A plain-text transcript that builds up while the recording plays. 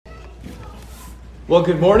Well,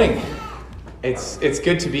 good morning. It's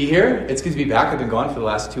good to be here. It's good to be back. I've been gone for the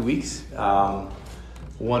last 2 weeks.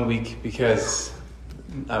 1 week because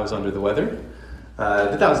I was under the weather,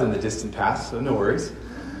 but that was in the distant past, so no worries.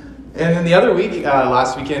 And then the other week,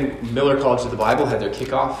 last weekend, Miller College of the Bible had their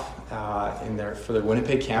kickoff for their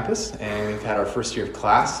Winnipeg campus, and we've had our first year of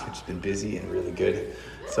class, which has been busy and really good.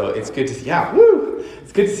 So it's good to see,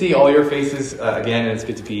 It's good to see all your faces again, and it's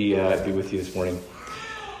good to be with you this morning.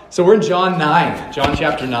 So we're in John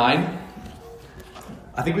chapter 9.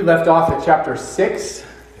 I think we left off at chapter 6,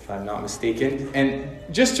 if I'm not mistaken. And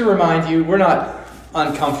just to remind you, we're not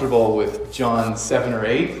uncomfortable with John 7 or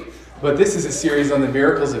 8, but this is a series on the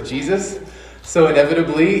miracles of Jesus. So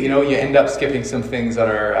inevitably, you end up skipping some things that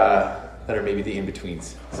are maybe the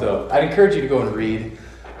in-betweens. So I'd encourage you to go and read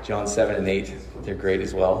John 7 and 8. They're great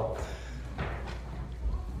as well.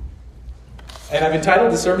 And I've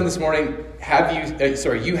entitled the sermon this morning,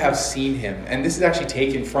 You Have Seen Him. And this is actually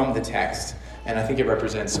taken from the text. And I think it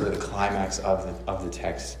represents sort of the climax of the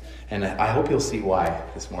text. And I hope you'll see why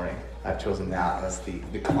this morning I've chosen that as the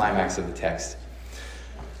climax of the text.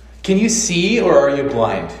 Can you see or are you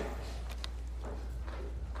blind?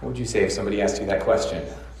 What would you say if somebody asked you that question?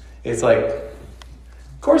 It's like,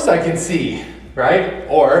 of course I can see, right?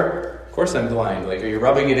 Or, of course I'm blind. Like, are you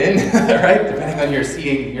rubbing it in, right? Depending on your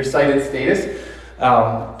sighted status.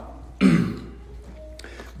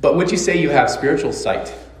 But would you say you have spiritual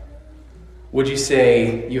sight? Would you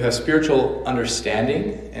say you have spiritual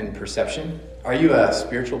understanding and perception? Are you a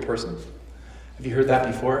spiritual person? Have you heard that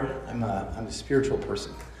before? I'm a spiritual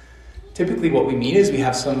person. Typically what we mean is we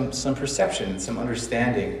have some perception, some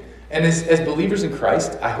understanding. And as believers in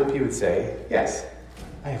Christ, I hope you would say, yes,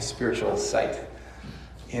 I have spiritual sight.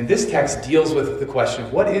 And this text deals with the question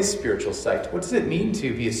of what is spiritual sight? What does it mean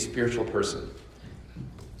to be a spiritual person?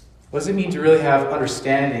 What does it mean to really have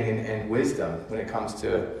understanding and wisdom when it comes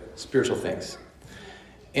to spiritual things?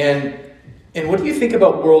 And what do you think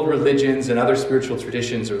about world religions and other spiritual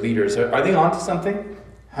traditions or leaders? Are they onto something?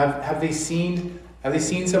 Have they seen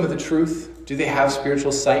some of the truth? Do they have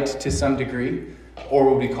spiritual sight to some degree? Or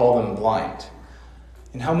would we call them blind?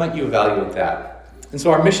 And how might you evaluate that? And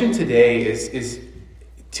so our mission today is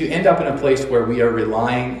to end up in a place where we are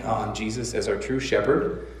relying on Jesus as our true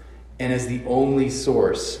shepherd and as the only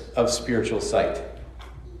source of spiritual sight.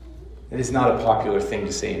 It is not a popular thing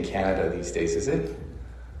to say in Canada these days, is it?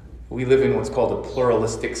 We live in what's called a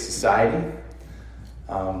pluralistic society.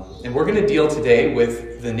 And we're going to deal today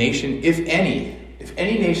with the nation, if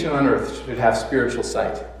any nation on earth should have spiritual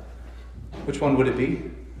sight. Which one would it be?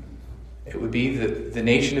 It would be the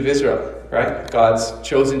nation of Israel, right? God's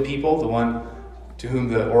chosen people, the one to whom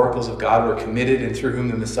the oracles of God were committed and through whom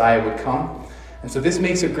the Messiah would come. And so this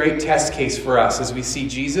makes a great test case for us as we see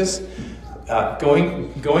Jesus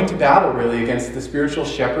going to battle really against the spiritual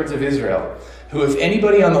shepherds of Israel, who if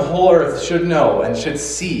anybody on the whole earth should know and should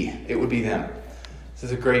see, it would be them. This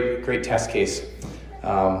is a great test case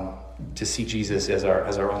to see Jesus as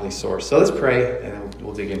our only source. So let's pray and then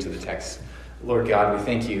we'll dig into the text. Lord God, we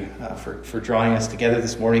thank you for drawing us together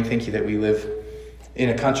this morning. Thank you that we live in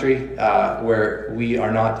a country where we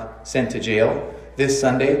are not sent to jail this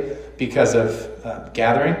Sunday because of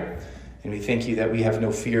gathering. And we thank you that we have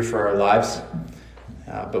no fear for our lives.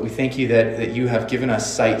 But we thank you that you have given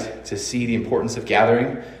us sight to see the importance of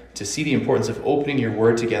gathering, to see the importance of opening your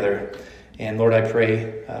word together. And Lord, I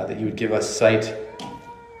pray that you would give us sight.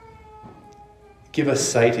 Give us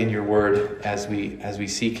sight in your word as we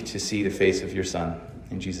seek to see the face of your Son.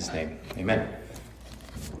 In Jesus' name, amen.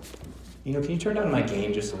 Can you turn down my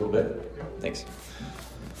gain just a little bit? Thanks.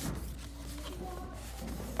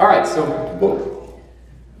 All right,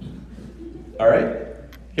 all right,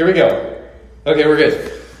 here we go. Okay, we're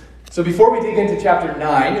good. So before we dig into chapter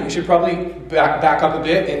 9, we should probably back up a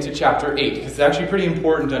bit into chapter 8, because it's actually pretty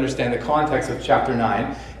important to understand the context of chapter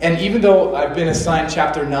 9. And even though I've been assigned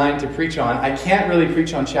chapter 9 to preach on, I can't really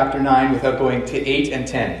preach on chapter 9 without going to 8 and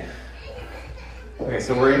 10. Okay,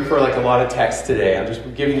 so we're in for a lot of text today. I'm just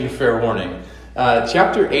giving you fair warning.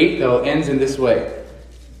 Chapter 8, though, ends in this way.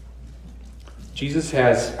 Jesus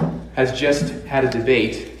has just had a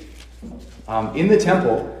debate in the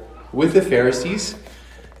temple with the Pharisees,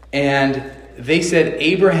 and they said,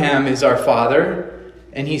 Abraham is our father.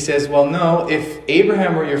 And he says, well, no, if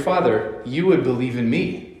Abraham were your father, you would believe in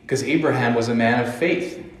me, because Abraham was a man of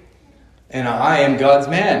faith. And I am God's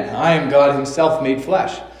man. I am God himself made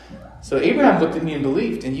flesh. So Abraham looked at me and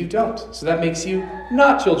believed, and you don't. So that makes you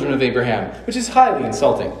not children of Abraham, which is highly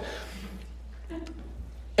insulting.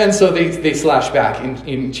 And so they slash back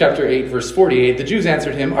in chapter 8, verse 48. The Jews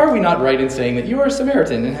answered him, are we not right in saying that you are a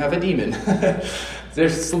Samaritan and have a demon? They're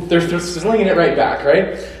slinging it right back,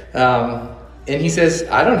 right? And he says,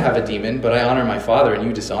 I don't have a demon, but I honor my Father, and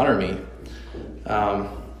you dishonor me.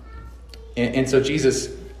 And so Jesus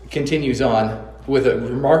continues on with a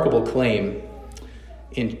remarkable claim.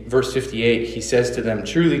 In verse 58, he says to them,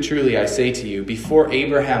 truly, truly, I say to you, before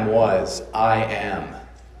Abraham was, I am.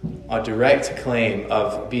 A direct claim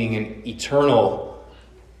of being an eternal,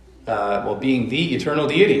 being the eternal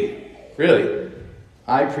deity. Really.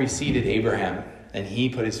 I preceded Abraham, and he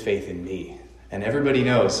put his faith in me. And everybody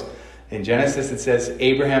knows, in Genesis it says,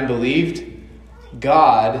 Abraham believed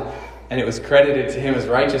God, and it was credited to him as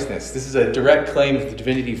righteousness. This is a direct claim of the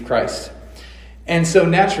divinity of Christ. And so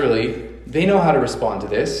naturally, they know how to respond to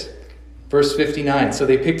this. Verse 59, so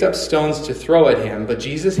they picked up stones to throw at him, but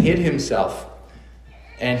Jesus hid himself,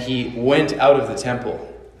 and he went out of the temple.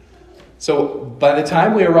 So by the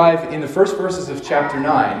time we arrive in the first verses of chapter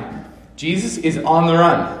 9, Jesus is on the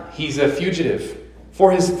run. He's a fugitive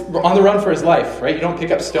on the run for his life, right? You don't pick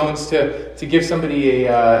up stones to give somebody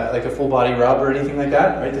a full body rub or anything like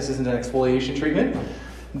that, right? This isn't an exfoliation treatment.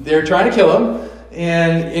 They're trying to kill him.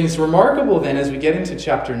 And it's remarkable then, as we get into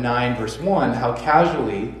chapter 9, verse 1, how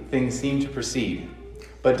casually things seem to proceed.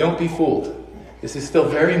 But don't be fooled. This is still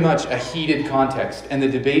very much a heated context, and the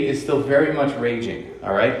debate is still very much raging,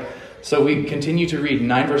 all right? So we continue to read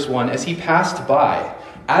 9 verse 1, as he passed by,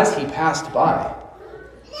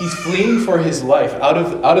 he's fleeing for his life out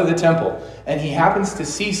of the temple, and he happens to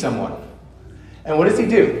see someone. And what does he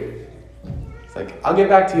do? It's like, I'll get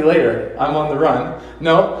back to you later. I'm on the run.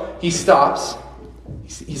 No, he stops.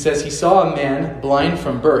 He says he saw a man blind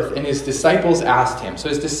from birth, and his disciples asked him. So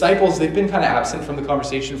his disciples, they've been kind of absent from the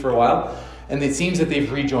conversation for a while, and it seems that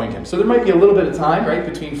they've rejoined him. So there might be a little bit of time, right,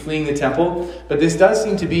 between fleeing the temple, but this does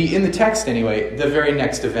seem to be, in the text anyway, the very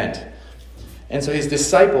next event. And so his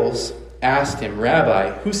disciples asked him,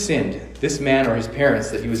 Rabbi, who sinned, this man or his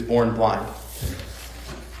parents, that he was born blind?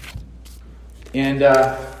 And,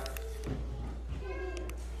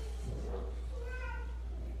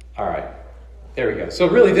 all right, there we go. So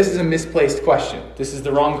really, this is a misplaced question. This is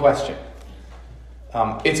the wrong question.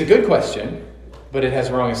 It's a good question, but it has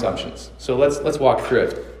wrong assumptions. So let's walk through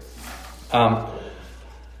it.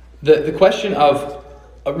 The question of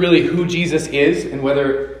really who Jesus is and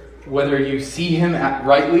whether you see him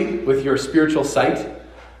rightly with your spiritual sight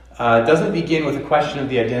doesn't begin with a question of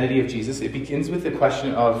the identity of Jesus. It begins with the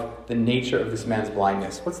question of the nature of this man's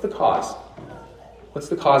blindness. What's the cause? What's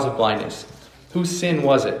the cause of blindness? Whose sin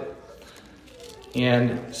was it?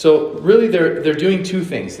 And so really they're doing two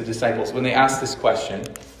things, the disciples, when they ask this question.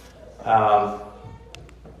 All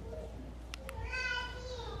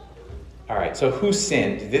right, so who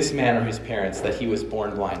sinned, this man or his parents, that he was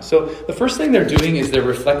born blind? So the first thing they're doing is they're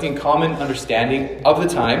reflecting common understanding of the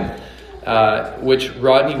time, which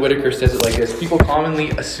Rodney Whitaker says it like this. People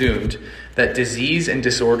commonly assumed that disease and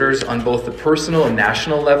disorders on both the personal and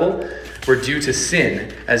national level were due to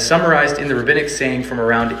sin, as summarized in the rabbinic saying from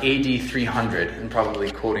around AD 300, and probably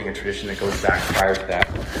quoting a tradition that goes back prior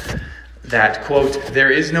to that, quote,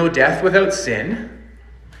 there is no death without sin.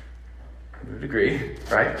 I would agree,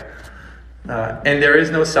 right? And there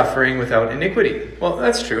is no suffering without iniquity. Well,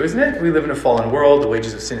 that's true, isn't it? We live in a fallen world. The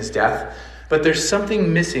wages of sin is death. But there's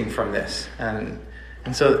something missing from this. And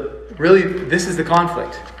so really, this is the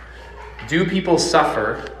conflict. Do people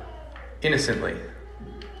suffer innocently?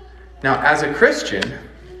 Now, as a Christian,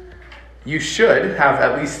 you should have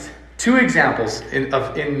at least two examples in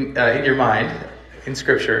your mind in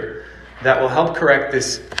Scripture that will help correct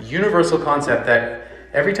this universal concept that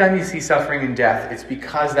every time you see suffering and death, it's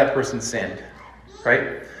because that person sinned,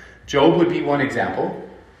 right? Job would be one example.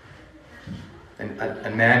 And a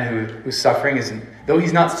man who's suffering is, though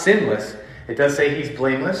he's not sinless, it does say he's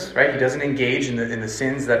blameless, right? He doesn't engage in the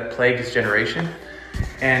sins that plague his generation.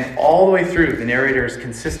 And all the way through, the narrator is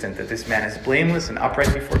consistent that this man is blameless and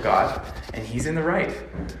upright before God, and he's in the right.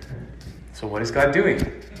 So what is God doing?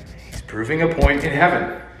 He's proving a point in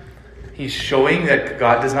heaven. He's showing that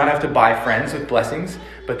God does not have to buy friends with blessings,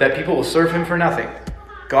 but that people will serve him for nothing.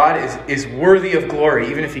 God is worthy of glory,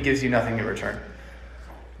 even if he gives you nothing in return.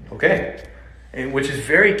 Okay. And which is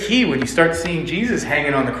very key when you start seeing Jesus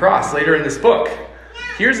hanging on the cross later in this book.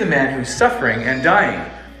 Here's a man who's suffering and dying.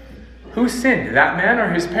 Who sinned, that man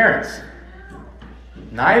or his parents?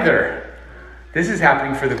 Neither. This is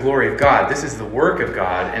happening for the glory of God. This is the work of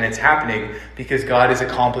God, and it's happening because God is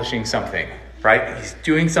accomplishing something. Right? He's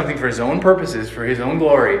doing something for his own purposes, for his own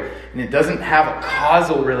glory, and it doesn't have a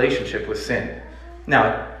causal relationship with sin.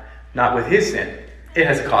 Now, not with his sin. It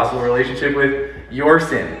has a causal relationship with your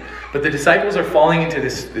sin. But the disciples are falling into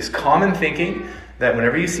this common thinking that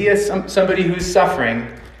whenever you see somebody who's suffering,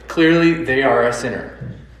 Clearly, they are a sinner.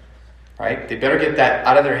 Right? They better get that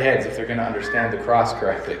out of their heads if they're going to understand the cross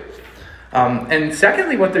correctly. And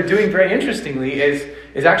secondly, what they're doing very interestingly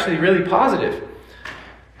is actually really positive.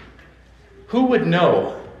 Who would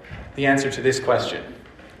know the answer to this question?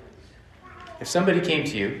 If somebody came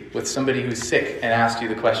to you with somebody who's sick and asked you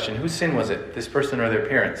the question, whose sin was it, this person or their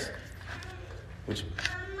parents?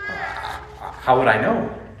 How would I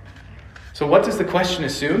know? So what does the question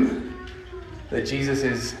assume? That Jesus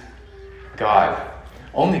is God.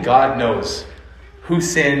 Only God knows who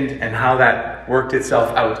sinned and how that worked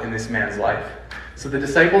itself out in this man's life. So the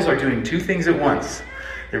disciples are doing two things at once.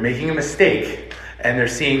 They're making a mistake and they're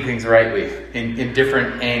seeing things rightly in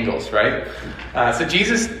different angles, right? So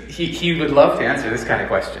Jesus, he would love to answer this kind of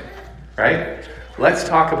question, right? Let's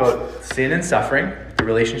talk about sin and suffering, the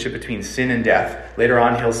relationship between sin and death. Later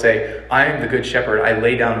on, he'll say, I am the good shepherd. I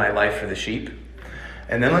lay down my life for the sheep.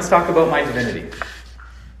 And then let's talk about my divinity.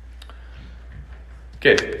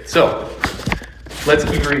 Good. So, let's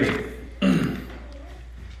keep reading.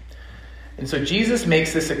 And so Jesus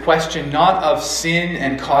makes this a question not of sin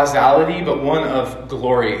and causality, but one of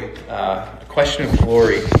glory, a question of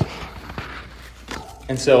glory.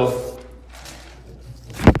 And so,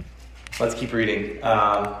 let's keep reading.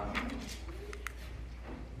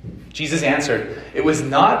 Jesus answered, "It was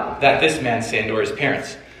not that this man sinned or his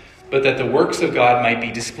parents, but that the works of God might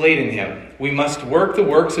be displayed in him. We must work the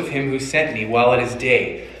works of him who sent me while it is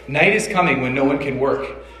day. Night is coming when no one can work.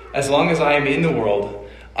 As long as I am in the world,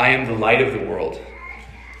 I am the light of the world."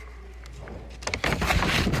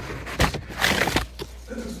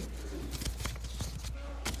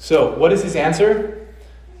 So, what is his answer?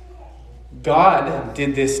 God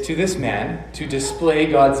did this to this man to display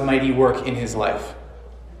God's mighty work in his life.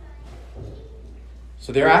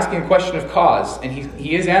 So they're asking a question of cause, and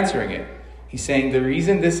he is answering it. He's saying the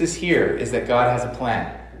reason this is here is that God has a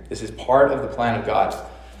plan. This is part of the plan of God.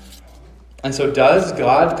 And so does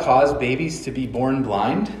God cause babies to be born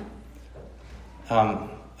blind?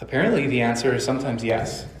 Apparently the answer is sometimes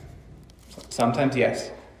yes. Sometimes yes.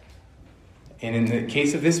 And in the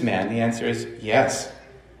case of this man, the answer is yes.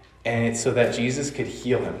 And it's so that Jesus could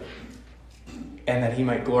heal him. And that he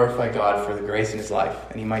might glorify God for the grace in his life.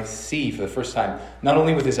 And he might see for the first time, not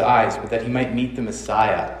only with his eyes, but that he might meet the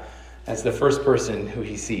Messiah as the first person who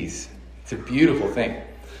he sees. It's a beautiful thing.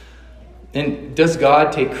 And does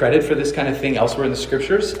God take credit for this kind of thing elsewhere in the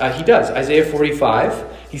scriptures? He does. Isaiah 45,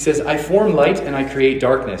 he says, "I form light and I create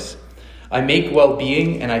darkness. I make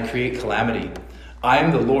well-being and I create calamity. I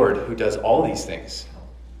am the Lord who does all these things."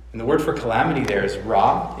 And the word for calamity there is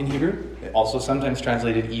ra in Hebrew, also sometimes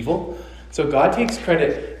translated evil. So God takes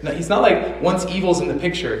credit. He's not like once evil's in the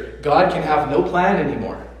picture, God can have no plan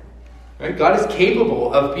anymore. Right? God is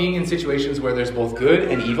capable of being in situations where there's both good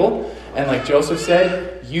and evil. And like Joseph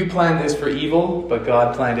said, you planned this for evil, but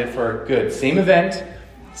God planned it for good. Same event,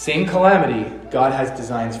 same calamity. God has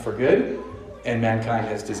designs for good, and mankind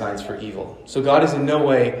has designs for evil. So God is in no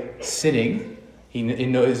way sinning. He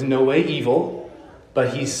is in no way evil,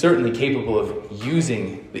 but he's certainly capable of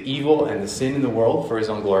using the evil and the sin in the world for his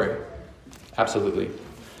own glory. Absolutely.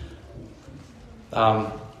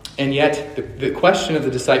 And yet, the question of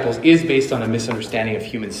the disciples is based on a misunderstanding of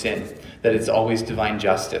human sin, that it's always divine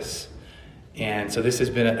justice. And so this has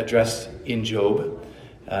been addressed in Job,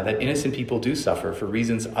 that innocent people do suffer for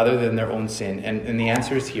reasons other than their own sin. And the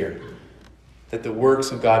answer is here, that the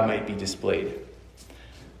works of God might be displayed.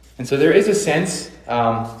 And so there is a sense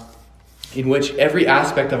in which every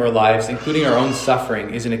aspect of our lives, including our own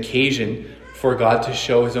suffering, is an occasion for God to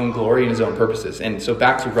show his own glory and his own purposes. And so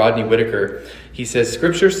back to Rodney Whitaker, he says,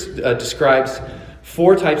 Scripture describes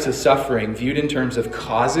 4 types of suffering viewed in terms of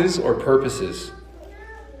causes or purposes.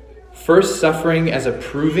 First, suffering as a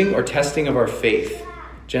proving or testing of our faith.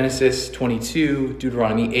 Genesis 22,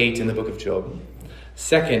 Deuteronomy 8, and the book of Job.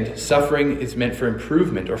 Second, suffering is meant for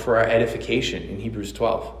improvement or for our edification in Hebrews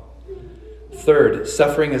 12. Third,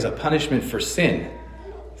 suffering as a punishment for sin.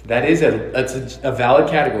 That's a valid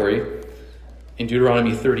category in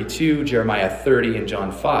Deuteronomy 32, Jeremiah 30, and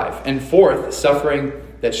John 5. And fourth, suffering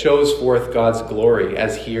that shows forth God's glory,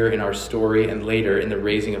 as here in our story and later in the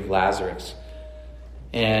raising of Lazarus.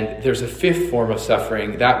 And there's a fifth form of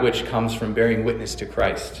suffering, that which comes from bearing witness to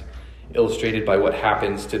Christ, illustrated by what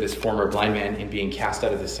happens to this former blind man in being cast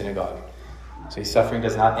out of the synagogue. So his suffering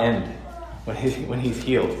does not end when he's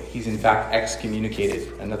healed. He's in fact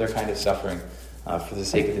excommunicated, another kind of suffering for the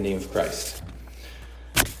sake of the name of Christ.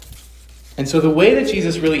 And so the way that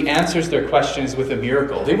Jesus really answers their question is with a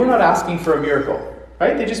miracle. They were not asking for a miracle,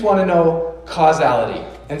 right? They just want to know causality.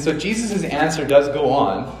 And so Jesus' answer does go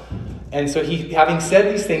on And so he, having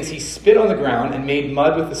said these things, he spit on the ground and made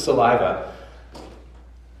mud with the saliva.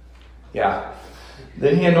 Yeah.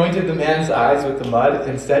 Then he anointed the man's eyes with the mud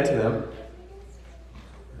and said to them,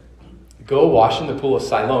 "Go wash in the pool of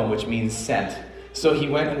Siloam," which means sent. So he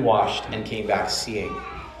went and washed and came back seeing.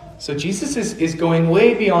 So Jesus is going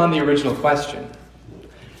way beyond the original question.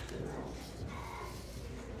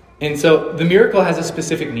 And so the miracle has a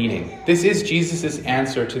specific meaning. This is Jesus'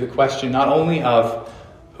 answer to the question not only of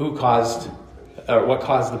what caused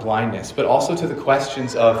the blindness, but also to the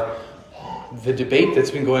questions of the debate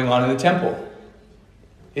that's been going on in the temple.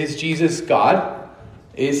 Is Jesus God?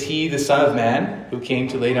 Is he the Son of Man who came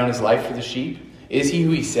to lay down his life for the sheep? Is he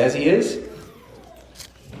who he says he is?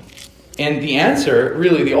 And the answer,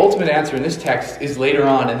 really the ultimate answer in this text, is later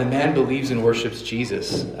on, and the man believes and worships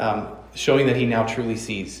Jesus, showing that he now truly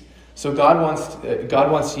sees. So God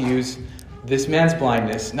wants to use this man's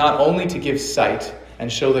blindness not only to give sight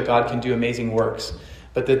and show that God can do amazing works,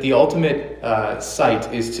 but that the ultimate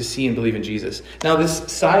sight is to see and believe in Jesus. Now this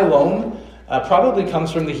Siloam probably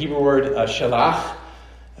comes from the Hebrew word shalach,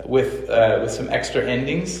 with some extra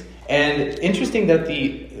endings. And interesting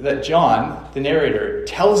that John, the narrator,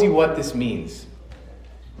 tells you what this means.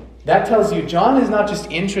 That tells you John is not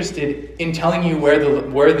just interested in telling you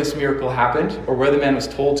where this miracle happened or where the man was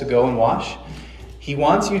told to go and wash. He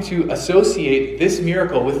wants you to associate this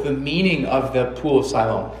miracle with the meaning of the pool of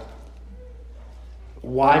Siloam.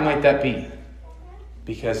 Why might that be?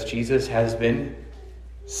 Because Jesus has been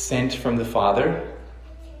sent from the Father,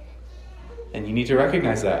 and you need to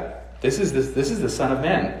recognize that. This is the Son of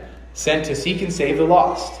Man, sent to seek and save the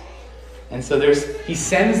lost. And so he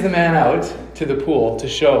sends the man out to the pool to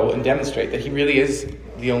show and demonstrate that he really is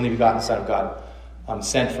the only begotten Son of God,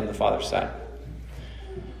 sent from the Father's side.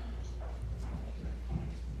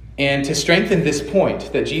 And to strengthen this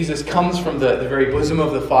point, that Jesus comes from the very bosom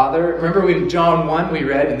of the Father. Remember in John 1, we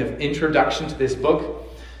read in the introduction to this book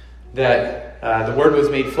that the Word was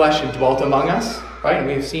made flesh and dwelt among us, right? And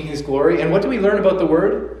we have seen his glory. And what do we learn about the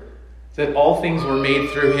Word? That all things were made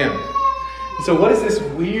through him. And so what is this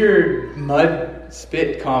weird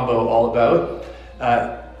mud-spit combo all about?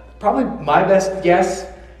 Probably my best guess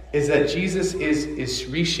is that Jesus is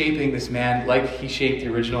reshaping this man like he shaped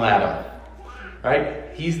the original Adam. Right?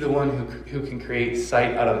 He's the one who can create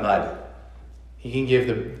sight out of mud. He can give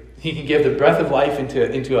the breath of life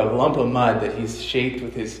into a lump of mud that he's shaped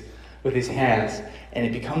with his hands, and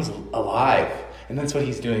it becomes alive. And that's what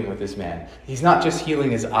he's doing with this man. He's not just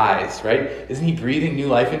healing his eyes, right? Isn't he breathing new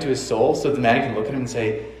life into his soul so the man can look at him and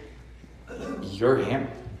say, "You're him.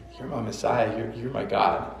 You're my Messiah. You're my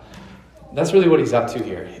God." That's really what he's up to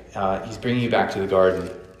here. He's bringing you back to the garden,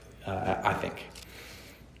 I think.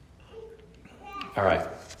 All right.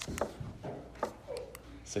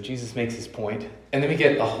 So Jesus makes his point, and then we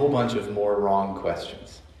get a whole bunch of more wrong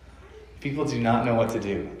questions. People do not know what to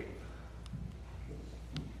do.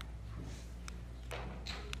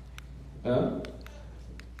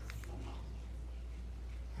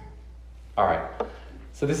 All right.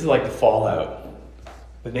 So this is like the fallout.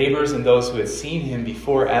 The neighbors and those who had seen him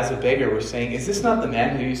before as a beggar were saying, "Is this not the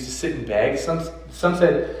man who used to sit and beg?" Some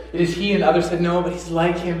said, "It is he," and others said, "No, but he's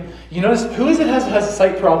like him." You notice, who is it has a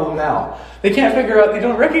sight problem now? They can't figure out, they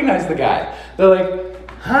don't recognize the guy. They're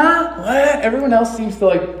like, "Huh? What?" Everyone else seems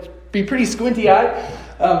to be pretty squinty-eyed.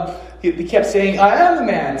 He kept saying, "I am the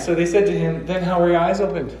man." So they said to him, "Then how were your eyes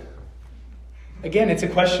opened?" Again, it's a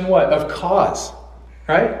question what? Of cause,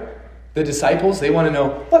 right? The disciples, they want to know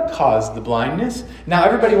what caused the blindness. Now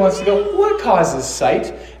everybody wants to go, what causes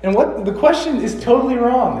sight? And the question is totally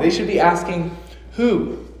wrong. They should be asking,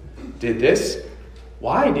 who did this?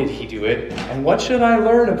 Why did he do it? And what should I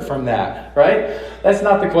learn from that? Right? That's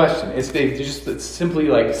not the question. It's simply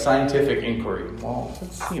like scientific inquiry. Well,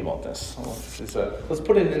 let's see about this. Let's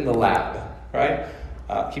put it in the lab. Right?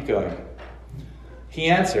 Keep going. He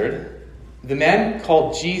answered, "The man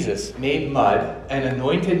called Jesus made mud and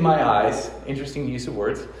anointed my eyes," interesting use of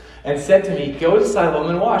words, "and said to me, 'Go to Siloam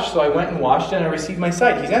and wash.' So I went and washed and I received my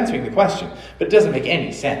sight." He's answering the question, but it doesn't make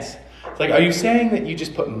any sense. It's like, are you saying that you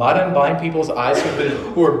just put mud on blind people's eyes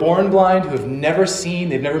who are born blind, who have never seen,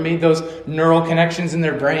 they've never made those neural connections in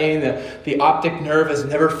their brain, the optic nerve has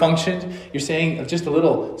never functioned? You're saying just a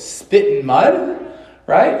little spit and mud?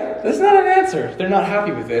 Right? That's not an answer. They're not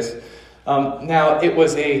happy with this. Now, it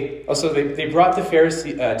was so they brought to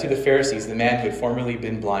the Pharisees the man who had formerly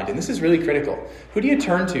been blind. And this is really critical. Who do you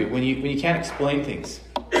turn to when you can't explain things?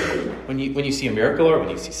 When you see a miracle or when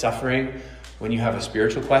you see suffering, when you have a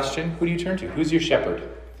spiritual question, who do you turn to? Who's your shepherd?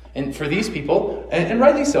 And for these people, and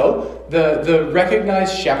rightly so, the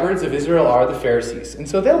recognized shepherds of Israel are the Pharisees. And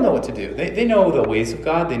so they'll know what to do. They know the ways of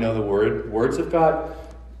God. They know the words of God.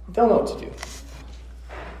 They'll know what to do.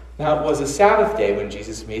 Now, it was a Sabbath day when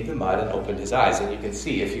Jesus made the mud and opened his eyes. And you can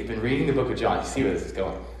see, if you've been reading the book of John, you see where this is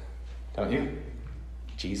going. Don't you?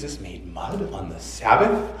 Jesus made mud on the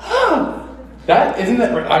Sabbath? Isn't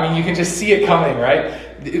that, I mean, you can just see it coming, right?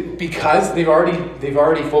 Because they've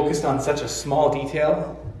already focused on such a small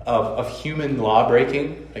detail of human law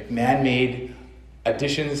breaking, like man-made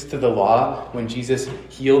additions to the law. When Jesus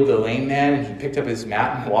healed the lame man and he picked up his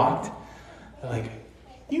mat and walked, they're like,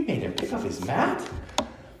 you made him pick up his mat?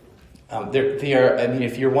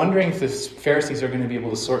 If you're wondering if the Pharisees are going to be able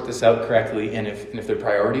to sort this out correctly and if their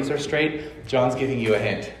priorities are straight, John's giving you a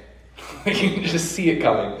hint. You can just see it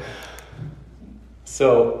coming.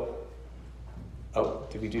 So,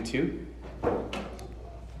 did we do 2? I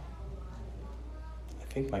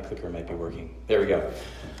think my clicker might be working. There we go.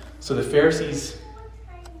 So the Pharisees...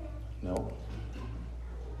 No.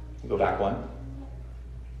 Go back 1.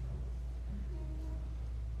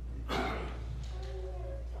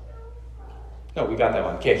 No, we got that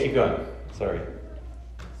one. Okay, keep going. Sorry.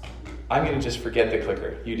 I'm going to just forget the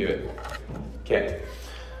clicker. You do it. Okay.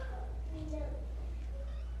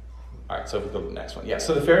 All right, so if we go to the next one. Yeah,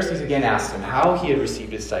 so the Pharisees again asked him how he had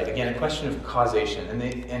received his sight. Again, a question of causation.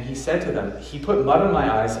 And he said to them, he put mud on my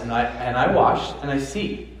eyes, and I washed, and I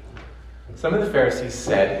see. Some of the Pharisees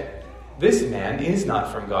said, this man is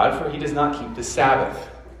not from God, for he does not keep the Sabbath.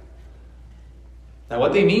 Now,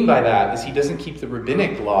 what they mean by that is he doesn't keep the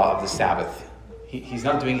rabbinic law of the Sabbath. He's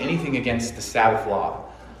not doing anything against the Sabbath law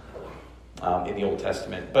in the Old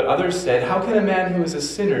Testament. But others said, how can a man who is a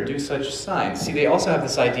sinner do such signs? See, they also have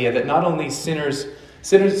this idea that not only sinners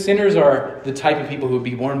are the type of people who would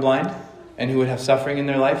be born blind and who would have suffering in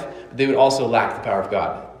their life, but they would also lack the power of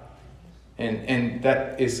God. And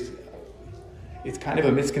that is, it's kind of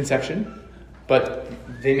a misconception, but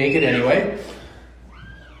they make it anyway.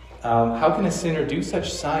 How can a sinner do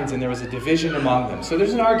such signs? And there was a division among them. So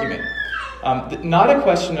there's an argument. Not a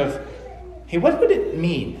question of, hey, what would it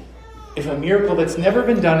mean if a miracle that's never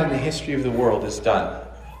been done in the history of the world is done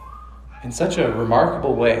in such a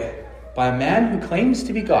remarkable way by a man who claims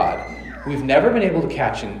to be God, who we've never been able to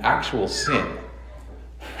catch in actual sin,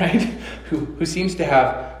 right? Who seems to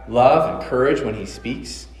have love and courage when he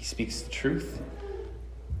speaks the truth.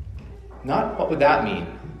 Not what would that mean,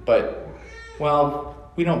 but,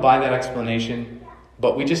 well, we don't buy that explanation,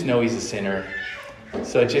 but we just know he's a sinner,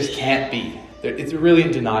 so it just can't be. It's really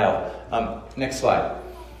in denial. Next slide.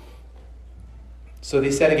 So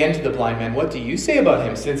they said again to the blind man, what do you say about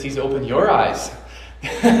him since he's opened your eyes?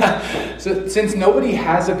 So since nobody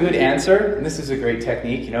has a good answer, and this is a great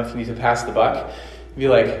technique, if you need to pass the buck, you'd be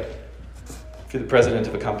like, if you're the president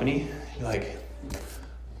of a company, you're like,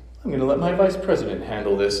 I'm going to let my vice president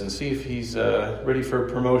handle this and see if he's ready for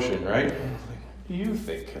promotion, right? What do you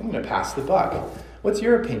think? I'm going to pass the buck. What's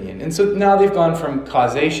your opinion? And so now they've gone from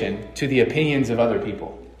causation to the opinions of other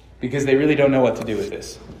people because they really don't know what to do with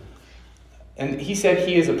this. And he said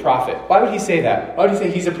he is a prophet. Why would he say that? Why would he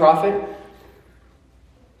say he's a prophet?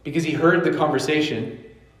 Because he heard the conversation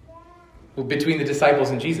between the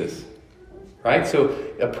disciples and Jesus. Right? So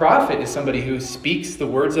a prophet is somebody who speaks the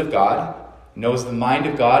words of God, knows the mind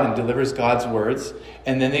of God, and delivers God's words,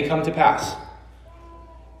 and then they come to pass.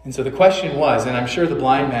 And so the question was, and I'm sure the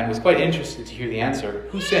blind man was quite interested to hear the answer,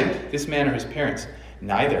 who sinned, this man or his parents?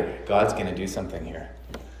 Neither. God's going to do something here.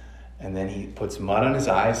 And then he puts mud on his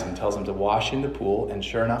eyes and tells him to wash in the pool. And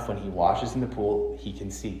sure enough, when he washes in the pool, he can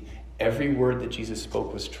see. Every word that Jesus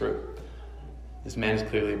spoke was true. This man is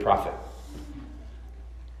clearly a prophet.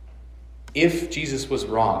 If Jesus was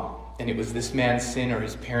wrong, and it was this man's sin or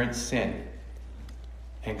his parents' sin,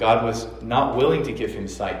 and God was not willing to give him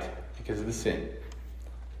sight because of the sin,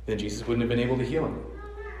 then Jesus wouldn't have been able to heal him.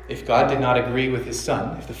 If God did not agree with his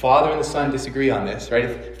son, if the Father and the Son disagree on this, right?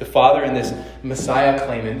 If the Father and this Messiah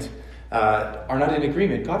claimant are not in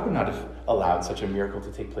agreement, God would not have allowed such a miracle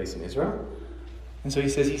to take place in Israel. And so he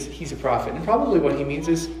says he's a prophet. And probably what he means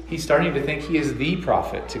is he's starting to think he is the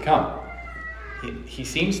prophet to come. He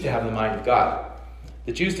seems to have the mind of God.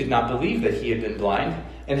 The Jews did not believe that he had been blind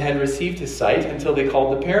and had received his sight until they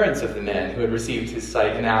called the parents of the man who had received his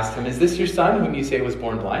sight and asked him, is this your son whom you say was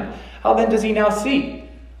born blind? How then does he now see?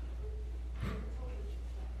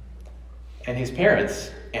 And his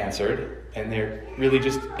parents answered, and they're really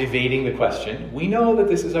just evading the question. We know that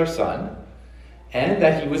this is our son, and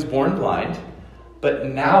that he was born blind, but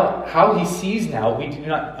now how he sees now we do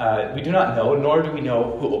not know, nor do we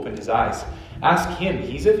know who opened his eyes. Ask him;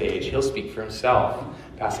 he's of age; he'll speak for himself.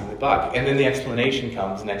 passing the buck. And then the explanation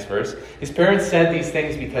comes, next verse. His parents said these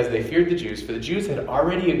things because they feared the Jews, for the Jews had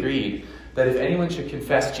already agreed that if anyone should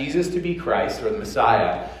confess Jesus to be Christ or the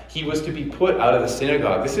Messiah, he was to be put out of the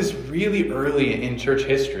synagogue. This is really early in church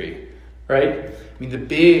history, right? I mean, the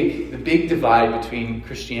big divide between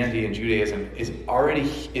Christianity and Judaism is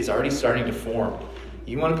already starting to form.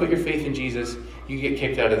 You want to put your faith in Jesus, you get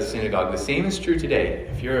kicked out of the synagogue. The same is true today.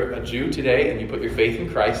 If you're a Jew today and you put your faith in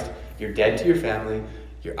Christ, you're dead to your family,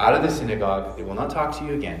 you're out of the synagogue, they will not talk to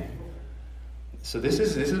you again. So this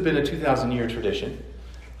has been a 2,000-year tradition.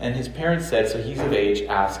 And his parents said, so he's of age,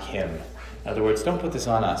 ask him. In other words, don't put this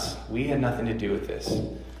on us. We had nothing to do with this.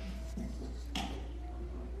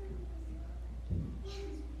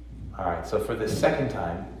 All right, so for the second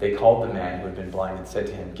time, they called the man who had been blind and said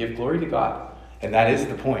to him, give glory to God. And that is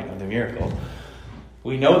the point of the miracle.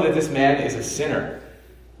 We know that this man is a sinner.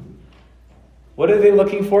 What are they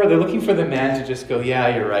looking for? They're looking for the man to just go,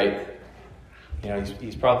 yeah, you're right. You know,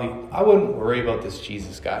 he's probably, I wouldn't worry about this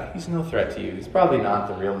Jesus guy. He's no threat to you. He's probably not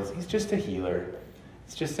the real, he's just a healer.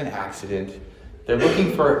 It's just an accident. They're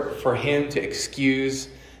looking for him to excuse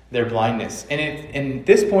their blindness. And at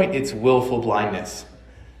this point, it's willful blindness.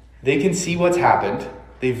 They can see what's happened.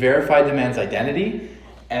 They verified the man's identity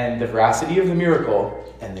and the veracity of the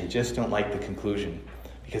miracle, and they just don't like the conclusion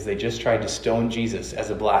because they just tried to stone Jesus as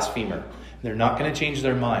a blasphemer. They're not going to change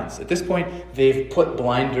their minds. At this point, they've put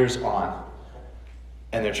blinders on,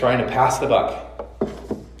 and they're trying to pass the buck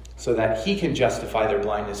so that he can justify their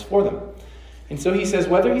blindness for them. And so he says,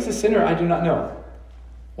 whether he's a sinner, I do not know.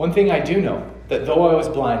 One thing I do know, that though I was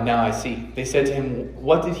blind, now I see. They said to him,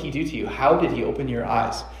 what did he do to you? How did he open your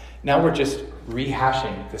eyes? Now we're just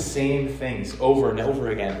rehashing the same things over and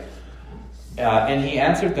over again. And he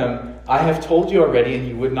answered them, I have told you already, and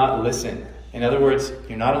you would not listen. In other words,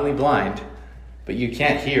 you're not only blind, but you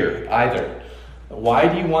can't hear either. Why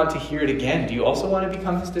do you want to hear it again? Do you also want to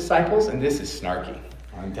become his disciples? And this is snarky,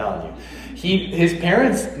 I'm telling you. His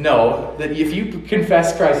parents know that if you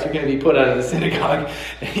confess Christ, you're going to be put out of the synagogue.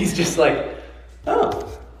 And he's just like,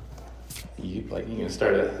 oh, you going to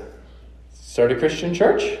start a Christian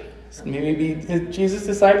church? Maybe be Jesus'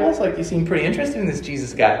 disciples? Like, you seem pretty interested in this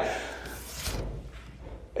Jesus guy.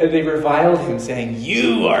 And they reviled him, saying,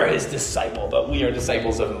 you are his disciple, but we are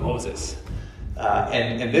disciples of Moses.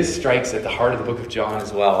 And this strikes at the heart of the book of John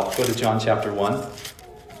as well. Go to John chapter 1.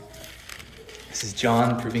 This is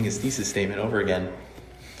John proving his thesis statement over again.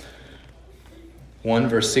 1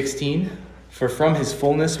 verse 16. For from his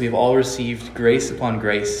fullness we have all received grace upon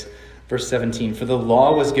grace. Verse 17. For the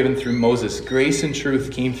law was given through Moses. Grace and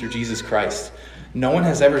truth came through Jesus Christ. No one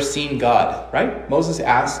has ever seen God, right? Moses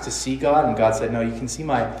asked to see God, and God said, no, you can see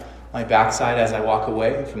my backside as I walk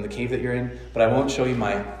away from the cave that you're in, but I won't show you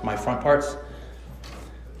my front parts.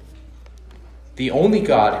 The only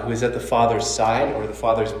God who is at the Father's side or the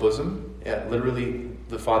Father's bosom, literally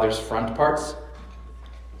the Father's front parts,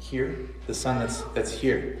 here, the Son that's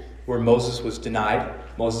here, where Moses was denied.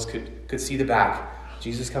 Moses could see the back.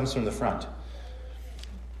 Jesus comes from the front.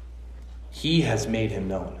 He has made him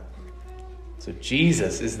known. So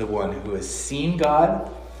Jesus is the one who has seen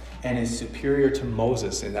God and is superior to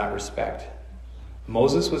Moses in that respect.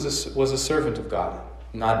 Moses was a servant of God,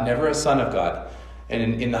 never a son of God.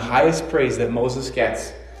 And in the highest praise that Moses gets,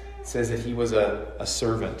 it says that he was a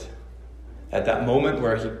servant. At that moment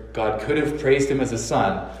where God could have praised him as a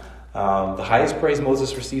son, the highest praise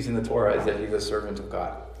Moses receives in the Torah is that he's a servant of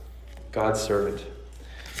God. God's servant.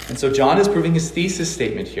 And so John is proving his thesis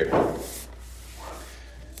statement here.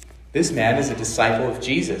 This man is a disciple of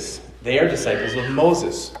Jesus. They are disciples of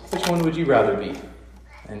Moses. Which one would you rather be?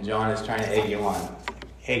 And John is trying to egg you on.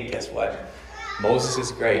 Hey, guess what? Moses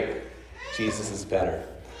is great. Jesus is better.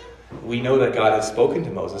 We know that God has spoken to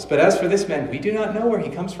Moses. But as for this man, we do not know where he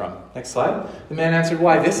comes from. Next slide. The man answered,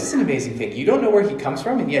 why? This is an amazing thing. You don't know where he comes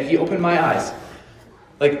from, and yet he opened my eyes.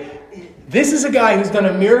 This is a guy who's done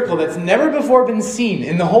a miracle that's never before been seen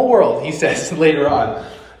in the whole world, he says later on.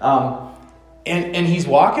 And he's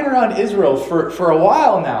walking around Israel for a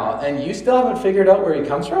while now, and you still haven't figured out where he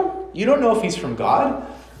comes from? You don't know if he's from God?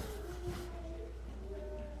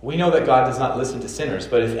 We know that God does not listen to sinners,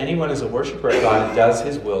 but if anyone is a worshiper of God and does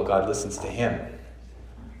his will, God listens to him.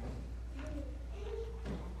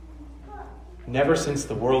 Never since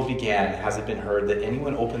the world began has it been heard that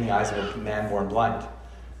anyone opened the eyes of a man born blind.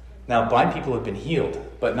 Now, blind people have been healed,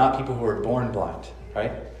 but not people who are born blind,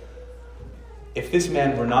 right? If this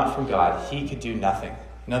man were not from God, he could do nothing.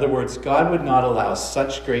 In other words, God would not allow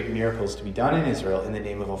such great miracles to be done in Israel in the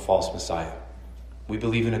name of a false Messiah. We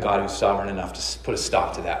believe in a God who's sovereign enough to put a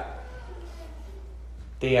stop to that.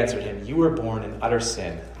 They answered him, you were born in utter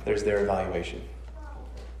sin. There's their evaluation.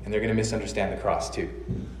 And they're going to misunderstand the cross too.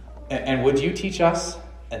 And would you teach us?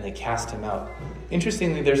 And they cast him out.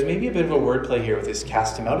 Interestingly, there's maybe a bit of a wordplay here with this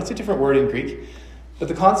cast him out. It's a different word in Greek. But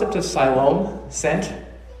the concept of Siloam, sent,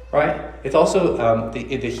 right? It's also,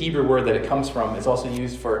 the Hebrew word that it comes from is also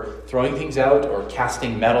used for throwing things out or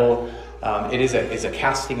casting metal. It is a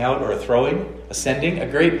casting out or a throwing, a sending. A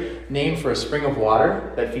great name for a spring of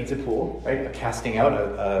water that feeds a pool, right? A casting out,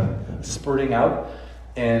 a spurting out.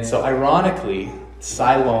 And so ironically,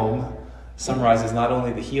 Siloam summarizes not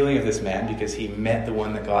only the healing of this man, because he met the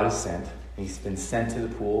one that God has sent, and he's been sent to the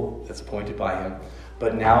pool that's appointed by him,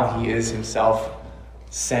 but now he is himself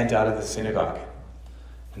sent out of the synagogue.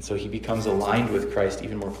 And so he becomes aligned with Christ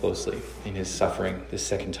even more closely in his suffering this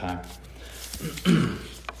second time.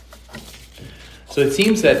 So it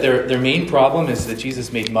seems that their main problem is that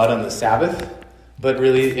Jesus made mud on the Sabbath, but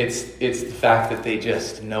really it's the fact that they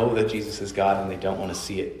just know that Jesus is God and they don't want to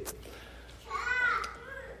see it.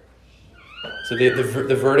 So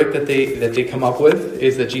the verdict that they come up with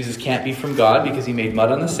is that Jesus can't be from God because he made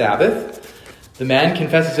mud on the Sabbath. The man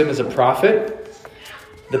confesses him as a prophet.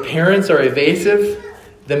 The parents are evasive.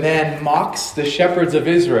 The man mocks the shepherds of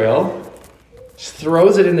Israel, just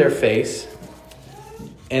throws it in their face,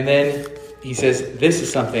 and then he says, this is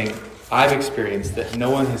something I've experienced that no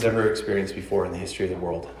one has ever experienced before in the history of the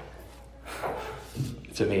world.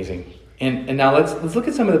 It's amazing. And now let's look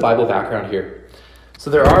at some of the Bible background here. So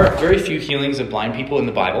there are very few healings of blind people in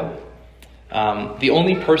the Bible. The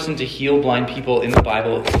only person to heal blind people in the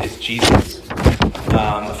Bible is Jesus,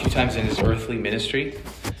 a few times in his earthly ministry.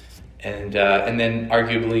 And then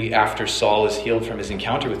arguably after Saul is healed from his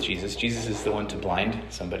encounter with Jesus, Jesus is the one to blind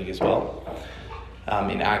somebody as well,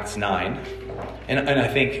 in Acts 9. And I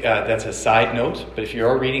think that's a side note, but if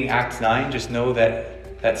you're reading Acts 9, just know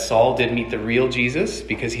that Saul did meet the real Jesus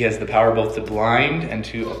because he has the power both to blind and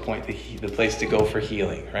to appoint the place to go for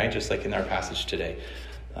healing, right? Just like in our passage today.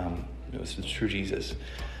 It was the true Jesus.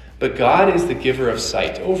 But God is the giver of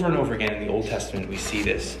sight. Over and over again in the Old Testament we see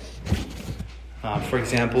this. For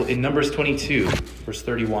example, in Numbers 22, verse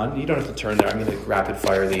 31, you don't have to turn there, I'm going to rapid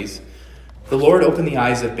fire these. The Lord opened the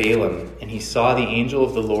eyes of Balaam, and he saw the angel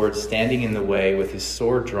of the Lord standing in the way with his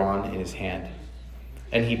sword drawn in his hand.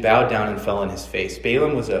 And he bowed down and fell on his face.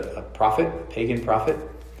 Balaam was a prophet, a pagan prophet,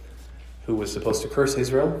 who was supposed to curse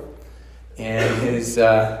Israel. And his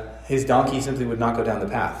donkey simply would not go down the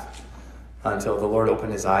path until the Lord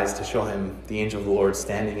opened his eyes to show him the angel of the Lord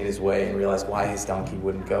standing in his way and realized why his donkey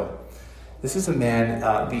wouldn't go. This is a man,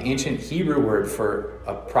 the ancient Hebrew word for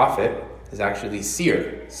a prophet is actually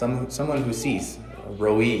seer, someone who sees,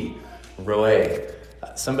 roe,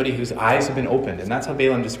 somebody whose eyes have been opened. And that's how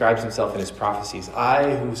Balaam describes himself in his prophecies,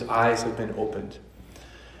 whose eyes have been opened.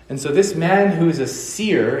 And so this man who is a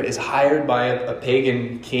seer is hired by a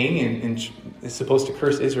pagan king and is supposed to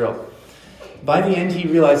curse Israel. By the end, he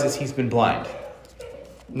realizes he's been blind,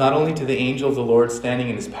 not only to the angel of the Lord standing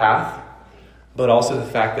in his path, but also the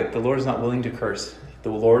fact that the Lord is not willing to curse. The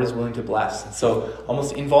Lord is willing to bless. And so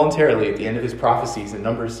almost involuntarily at the end of his prophecies in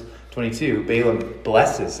Numbers 22, Balaam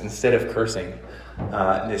blesses instead of cursing.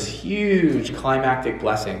 This huge climactic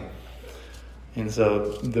blessing. And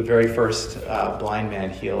so the very first blind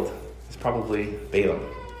man healed is probably Balaam.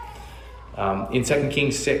 In 2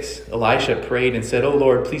 Kings 6, Elisha prayed and said, "O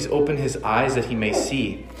Lord, please open his eyes that he may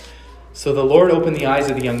see." So the Lord opened the eyes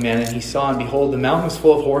of the young man, and he saw, and behold, the mountain was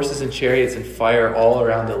full of horses and chariots and fire all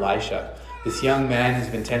around Elisha. This young man has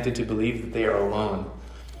been tempted to believe that they are alone.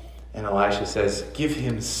 And Elisha says, "Give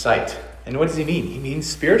him sight." And what does he mean? He means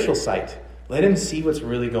spiritual sight. Let him see what's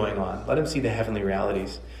really going on. Let him see the heavenly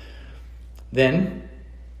realities. Then,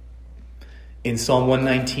 in Psalm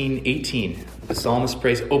 119:18, the psalmist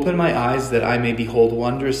prays, "Open my eyes that I may behold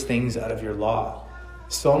wondrous things out of your law."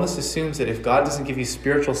 The psalmist assumes that if God doesn't give you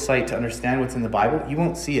spiritual sight to understand what's in the Bible, you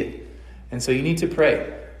won't see it. And so you need to pray.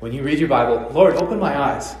 When you read your Bible, "Lord, open my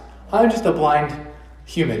eyes. I'm just a blind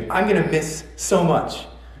human. I'm going to miss so much.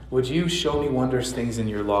 Would you show me wondrous things in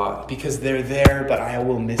your law? Because they're there, but I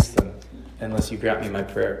will miss them unless you grant me my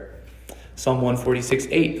prayer." Psalm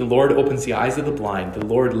 146:8, the Lord opens the eyes of the blind. The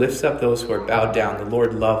Lord lifts up those who are bowed down. The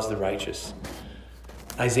Lord loves the righteous.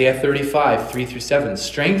 Isaiah 35:3-7,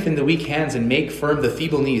 strengthen the weak hands and make firm the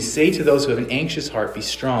feeble knees. Say to those who have an anxious heart, be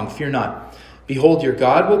strong, fear not. Behold, your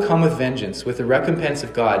God will come with vengeance, with the recompense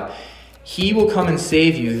of God. He will come and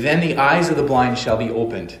save you. Then the eyes of the blind shall be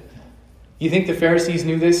opened. You think the Pharisees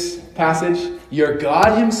knew this passage? Your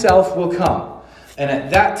God himself will come. And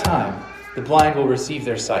at that time, the blind will receive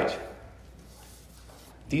their sight.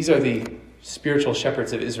 These are the spiritual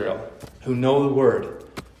shepherds of Israel who know the word.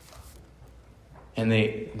 And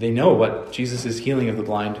they know what Jesus' healing of the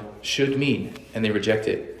blind should mean, and they reject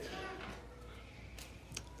it.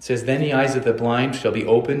 says, "Then the eyes of the blind shall be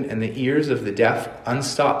opened, and the ears of the deaf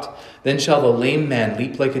unstopped. Then shall the lame man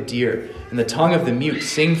leap like a deer, and the tongue of the mute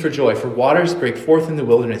sing for joy. For waters break forth in the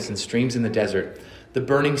wilderness and streams in the desert. The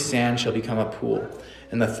burning sand shall become a pool,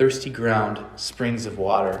 and the thirsty ground springs of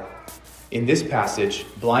water." In this passage,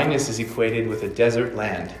 blindness is equated with a desert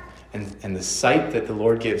land, and the sight that the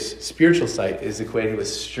Lord gives, spiritual sight, is equated with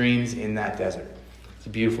streams in that desert. It's a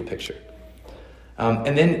beautiful picture.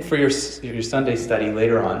 And then for your Sunday study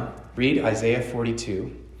later on, read Isaiah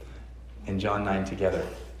 42 and John 9 together.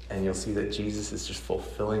 And you'll see that Jesus is just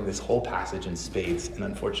fulfilling this whole passage in spades. And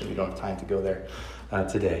unfortunately, we don't have time to go there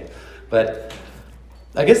today. But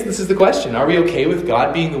I guess this is the question. Are we okay with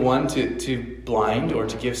God being the one to blind or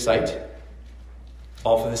to give sight?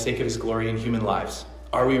 All for the sake of his glory in human lives.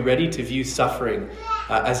 Are we ready to view suffering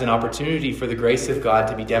as an opportunity for the grace of God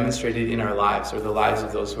to be demonstrated in our lives or the lives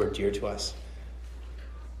of those who are dear to us?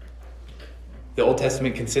 The Old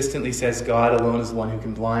Testament consistently says God alone is the one who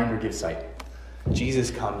can blind or give sight. Jesus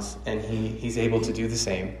comes and he's able to do the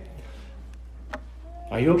same.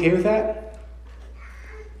 Are you okay with that?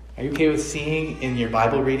 Are you okay with seeing in your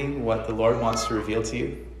Bible reading what the Lord wants to reveal to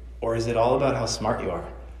you? Or is it all about how smart you are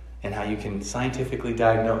and how you can scientifically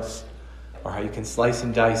diagnose or how you can slice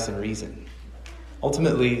and dice and reason?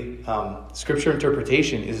 Ultimately, scripture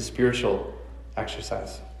interpretation is a spiritual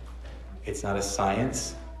exercise. It's not a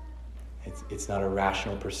science. It's not a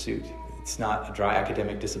rational pursuit. It's not a dry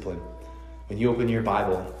academic discipline. When you open your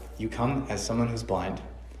Bible, you come as someone who's blind,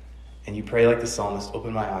 and you pray like the psalmist,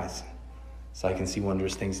 "Open my eyes so I can see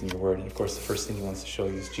wondrous things in your word." And of course, the first thing he wants to show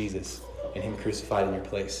you is Jesus and him crucified in your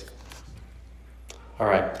place. All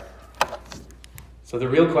right. So the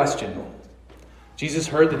real question. Jesus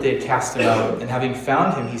heard that they had cast him out, and having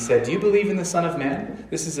found him, he said, "Do you believe in the Son of Man?"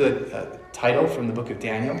 This is a title from the book of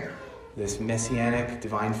Daniel, this messianic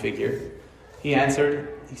divine figure. He answered,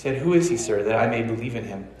 he said, "Who is he, sir, that I may believe in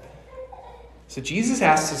him?" So Jesus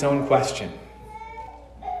asked his own question.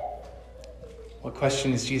 What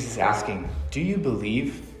question is Jesus asking? Do you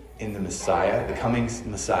believe in the Messiah, the coming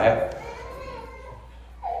Messiah?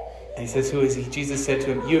 And he says, "Who is he?" Jesus said to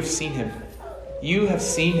him, "You have seen him. You have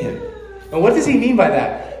seen him." And what does he mean by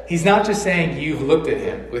that? He's not just saying you've looked at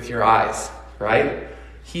him with your eyes, right?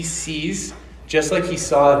 He sees, just like he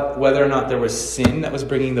saw whether or not there was sin that was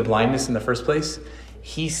bringing the blindness in the first place.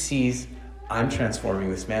 He sees, I'm transforming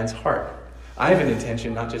this man's heart. I have an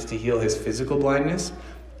intention not just to heal his physical blindness,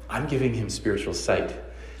 I'm giving him spiritual sight.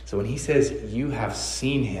 So when he says, "You have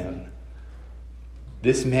seen him,"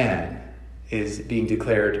 this man is being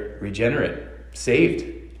declared regenerate, saved.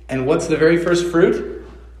 And what's the very first fruit?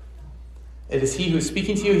 It is he who's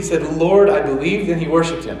speaking to you. He said, "Lord, I believe," then he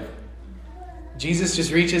worshipped him. Jesus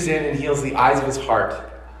just reaches in and heals the eyes of his heart.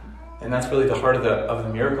 And that's really the heart of the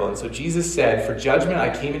miracle. And so Jesus said, "For judgment I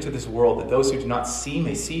came into this world, that those who do not see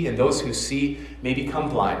may see, and those who see may become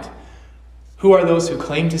blind." Who are those who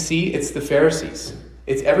claim to see? It's the Pharisees.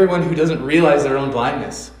 It's everyone who doesn't realize their own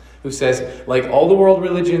blindness, who says, like all the world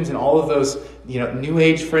religions and all of those, New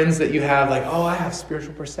Age friends that you have, like, "Oh, I have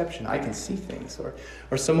spiritual perception. I can see things."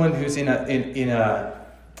 Or someone who's in a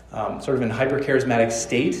sort of in hyper-charismatic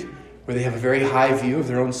state, where they have a very high view of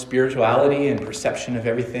their own spirituality and perception of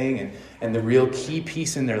everything, and the real key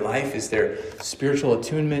piece in their life is their spiritual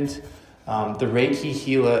attunement. The Reiki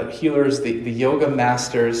healers, the yoga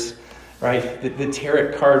masters, right? The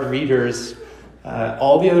tarot card readers,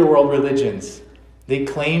 all the other world religions, they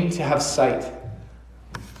claim to have sight.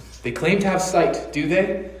 They claim to have sight, do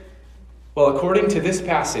they? Well, according to this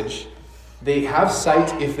passage, they have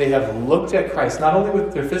sight if they have looked at Christ, not only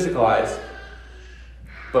with their physical eyes,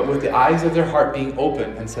 but with the eyes of their heart being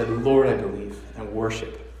open and said, "Lord, I believe," and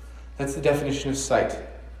worship. That's the definition of sight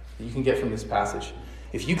that you can get from this passage.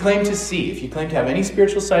 If you claim to see, if you claim to have any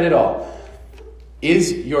spiritual sight at all,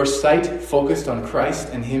 is your sight focused on Christ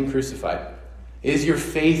and him crucified? Is your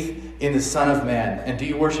faith in the Son of Man, and do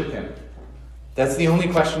you worship him? That's the only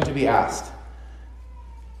question to be asked.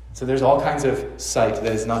 So there's all kinds of sight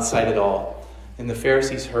that is not sight at all. And the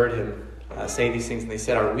Pharisees heard him say these things, and they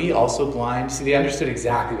said, "Are we also blind?" See, they understood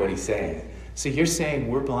exactly what he's saying. So you're saying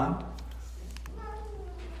we're blind?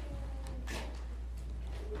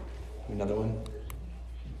 Another one.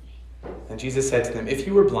 And Jesus said to them, "If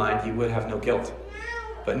you were blind, you would have no guilt.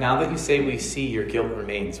 But now that you say we see, your guilt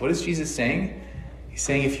remains." What is Jesus saying? He's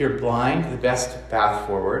saying if you're blind, the best path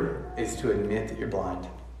forward is to admit that you're blind.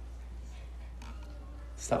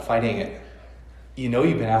 Stop fighting it. You know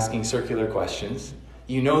you've been asking circular questions.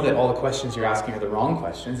 You know that all the questions you're asking are the wrong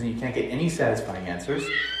questions, and you can't get any satisfying answers.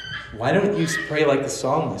 Why don't you pray like the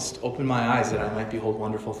psalmist, "Open my eyes that I might behold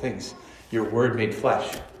wonderful things. Your word made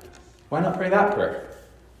flesh." Why not pray that prayer?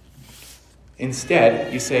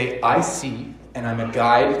 Instead, you say, I see, and I'm a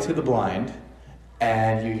guide to the blind,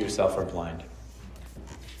 and you yourself are blind.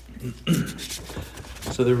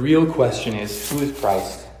 So the real question is, who is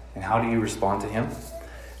Christ, and how do you respond to him?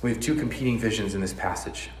 We have two competing visions in this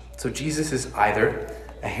passage. So Jesus is either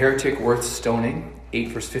a heretic worth stoning, 8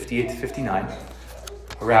 verse 58 to 59,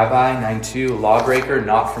 a rabbi, 9:2, a lawbreaker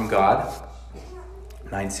not from God,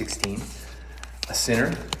 9:16, a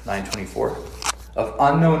sinner, 9:24, of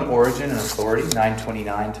unknown origin and authority,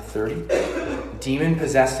 9:29 to 30,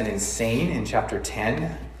 demon-possessed and insane in chapter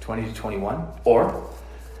 10, 20 to 21, or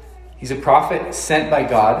he's a prophet sent by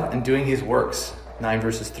God and doing his works, 9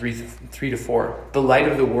 verses 3 to 4, the light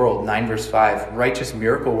of the world, 9 verse 5, righteous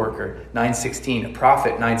miracle worker, 9:16, a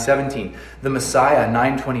prophet, 9:17, the Messiah,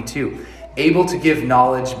 9:22, able to give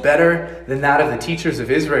knowledge better than that of the teachers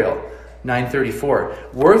of Israel, 9:34,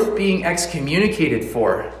 worth being excommunicated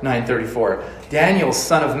for, 9:34, Daniel,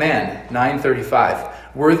 son of man, 9:35,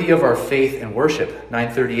 worthy of our faith and worship,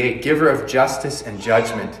 9:38, giver of justice and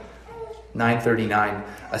judgment, 9:39,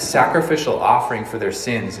 a sacrificial offering for their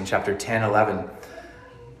sins in chapter 10:11,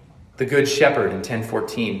 the good shepherd in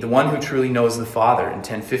 10:14, the one who truly knows the Father in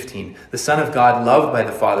 10:15, the Son of God loved by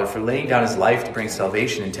the Father for laying down his life to bring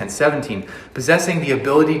salvation in 10:17, possessing the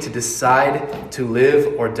ability to decide to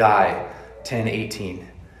live or die, 10:18.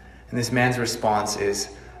 And this man's response is,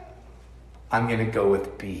 I'm going to go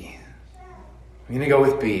with B. I'm going to go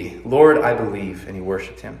with B. Lord, I believe. And he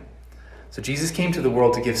worshipped him. So Jesus came to the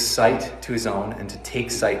world to give sight to his own and to take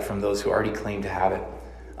sight from those who already claim to have it,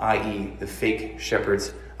 i.e. the fake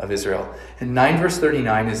shepherds of Israel. And 9 verse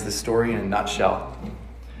 39 is the story in a nutshell.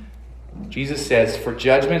 Jesus says, for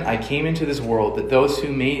judgment I came into this world, that those who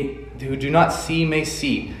do not see may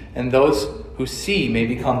see, and those who see may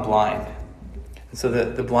become blind. And so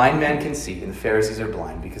the blind man can see, and the Pharisees are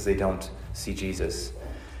blind because they don't see Jesus.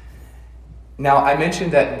 Now, I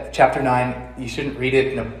mentioned that chapter 9, you shouldn't read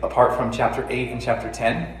it apart from chapter 8 and chapter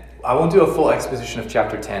 10. I won't do a full exposition of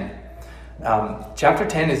chapter 10. Chapter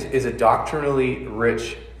 10 is a doctrinally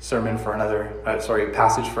rich sermon for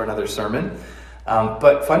passage for another sermon.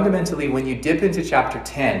 But fundamentally, when you dip into chapter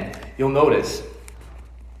 10, you'll notice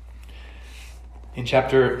in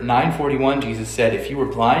chapter 9:41, Jesus said, if you were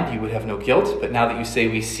blind, you would have no guilt. But now that you say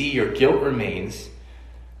we see, your guilt remains.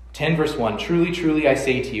 10 verse 1, truly, truly, I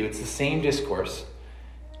say to you, it's the same discourse.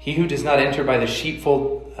 He who does not enter the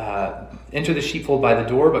sheepfold by the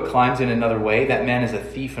door, but climbs in another way, that man is a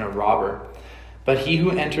thief and a robber. But he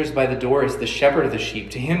who enters by the door is the shepherd of the sheep.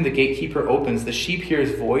 To him the gatekeeper opens. The sheep hear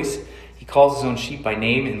his voice. He calls his own sheep by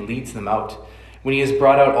name and leads them out. When he has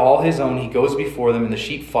brought out all his own, he goes before them, and the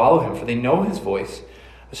sheep follow him, for they know his voice.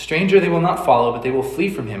 A stranger they will not follow, but they will flee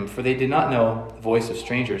from him, for they did not know the voice of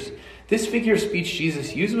strangers. This figure of speech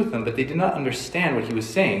Jesus used with them, but they did not understand what he was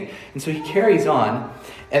saying. And so he carries on.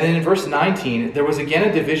 And then in verse 19, there was again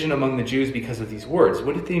a division among the Jews because of these words.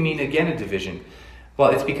 What did they mean, again, a division? Well,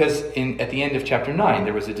 it's because at the end of chapter 9,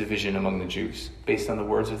 there was a division among the Jews based on the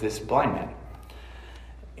words of this blind man.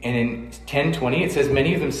 And in 10:20, it says,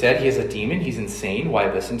 many of them said, he has a demon, he's insane,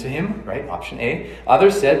 why listen to him? Right, option A.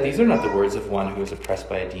 Others said, these are not the words of one who is oppressed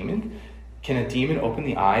by a demon. Can a demon open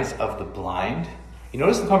the eyes of the blind? You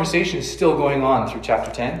notice the conversation is still going on through chapter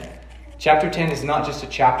 10. Chapter 10 is not just a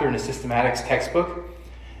chapter in a systematics textbook.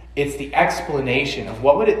 It's the explanation of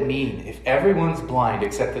what would it mean if everyone's blind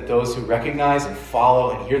except that those who recognize and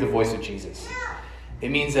follow and hear the voice of Jesus. It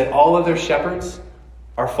means that all other shepherds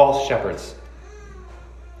are false shepherds.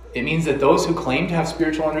 It means that those who claim to have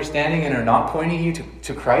spiritual understanding and are not pointing you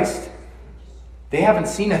to Christ, they haven't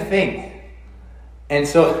seen a thing. And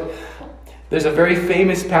so there's a very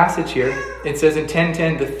famous passage here. It says in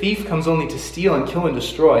 10:10, the thief comes only to steal and kill and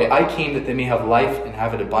destroy. I came that they may have life and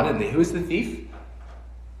have it abundantly. Who is the thief?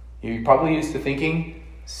 You're probably used to thinking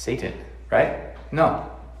Satan, right?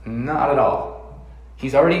 No, not at all.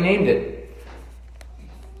 He's already named it.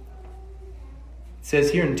 It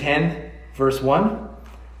says here in 10, verse 1,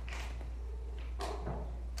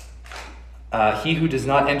 he who does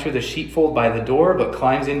not enter the sheepfold by the door, but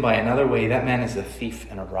climbs in by another way, that man is a thief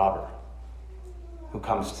and a robber who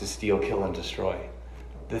comes to steal, kill, and destroy.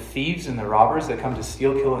 The thieves and the robbers that come to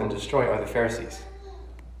steal, kill, and destroy are the Pharisees.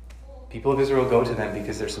 People of Israel go to them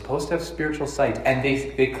because they're supposed to have spiritual sight, and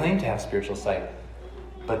they claim to have spiritual sight,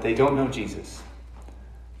 but they don't know Jesus.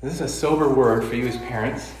 This is a sober word for you as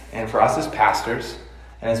parents and for us as pastors,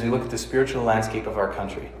 and as we look at the spiritual landscape of our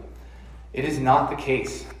country. It is not the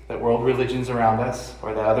case that world religions around us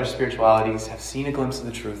or that other spiritualities have seen a glimpse of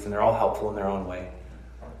the truth and they're all helpful in their own way.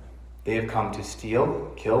 They have come to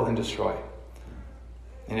steal, kill, and destroy.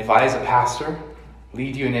 And if I as a pastor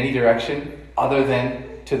lead you in any direction other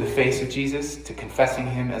than to the face of Jesus, to confessing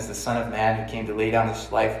him as the Son of Man who came to lay down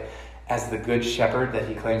his life as the good shepherd that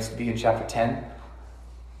he claims to be in chapter 10.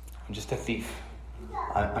 I'm just a thief.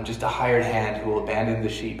 I'm just a hired hand who will abandon the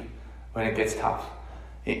sheep when it gets tough.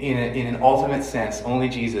 In an ultimate sense, only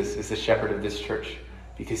Jesus is the shepherd of this church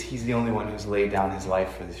because he's the only one who's laid down his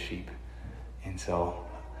life for the sheep. And so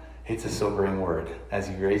it's a sobering word. As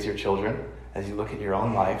you raise your children, as you look at your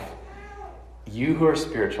own life, you who are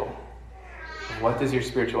spiritual, what does your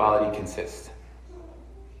spirituality consist?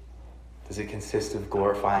 Does it consist of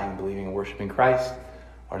glorifying, believing, and worshiping Christ?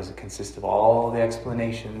 Or does it consist of all the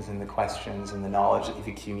explanations and the questions and the knowledge that you've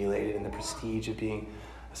accumulated and the prestige of being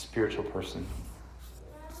a spiritual person?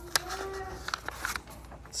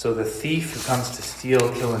 So the thief who comes to steal,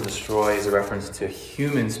 kill, and destroy is a reference to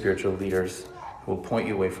human spiritual leaders who will point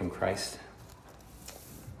you away from Christ.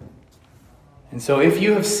 And so if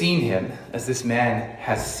you have seen him as this man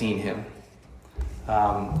has seen him,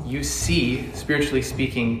 you see, spiritually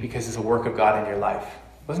speaking, because it's a work of God in your life.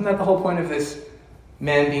 Wasn't that the whole point of this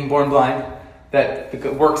man being born blind? That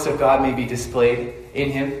the works of God may be displayed in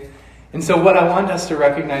him. And so what I want us to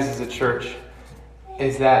recognize as a church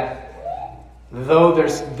is that though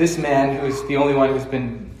there's this man who's the only one who's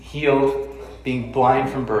been healed, being blind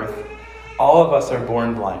from birth, all of us are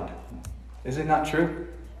born blind. Is it not true?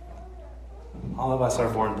 All of us are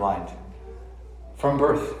born blind. From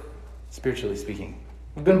birth, spiritually speaking.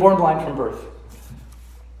 We've been born blind from birth.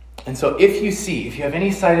 And so if you have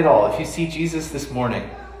any sight at all, if you see Jesus this morning,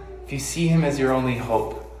 if you see him as your only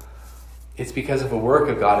hope, it's because of a work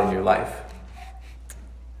of God in your life.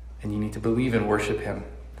 And you need to believe and worship him.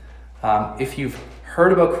 If you've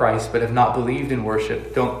heard about Christ but have not believed in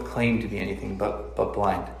worship, don't claim to be anything but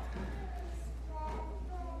blind.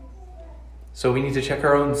 So we need to check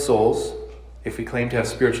our own souls if we claim to have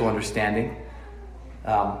spiritual understanding.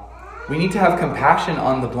 We need to have compassion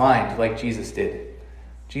on the blind like Jesus did.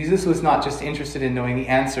 Jesus was not just interested in knowing the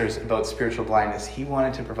answers about spiritual blindness. He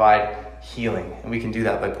wanted to provide healing. And we can do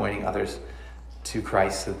that by pointing others to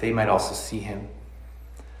Christ so that they might also see him.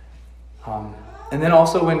 And then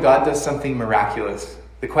also when God does something miraculous,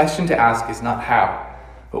 the question to ask is not how,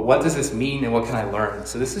 but what does this mean and what can I learn?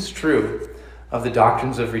 So this is true of the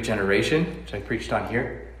doctrines of regeneration, which I preached on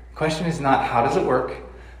here. The question is not how does it work?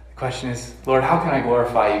 The question is, Lord, how can I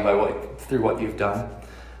glorify you through what you've done?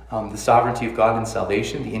 The sovereignty of God in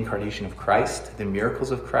salvation, the incarnation of Christ, the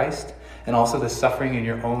miracles of Christ, and also the suffering in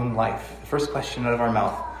your own life. The first question out of our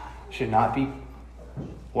mouth should not be,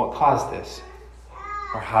 what caused this?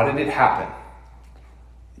 Or how did it happen?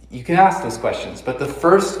 You can ask those questions, but the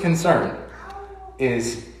first concern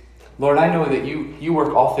is, Lord, I know that you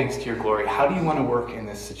work all things to your glory. How do you want to work in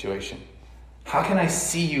this situation? How can I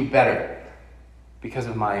see you better because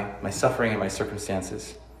of my suffering and my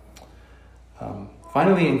circumstances?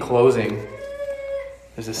 Finally, in closing,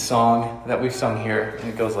 there's a song that we've sung here, and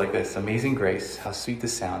it goes like this. Amazing grace, how sweet the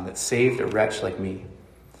sound that saved a wretch like me.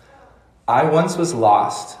 I once was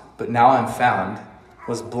lost, but now I'm found,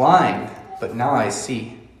 was blind, but now I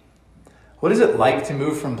see. What is it like to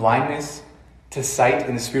move from blindness to sight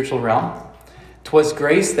in the spiritual realm? 'Twas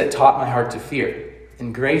grace that taught my heart to fear,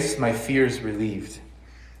 and grace my fears relieved.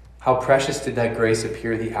 How precious did that grace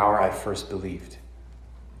appear the hour I first believed.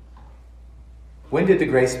 When did the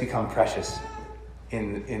grace become precious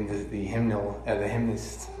in the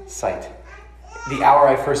hymnist's sight? The hour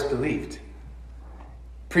I first believed.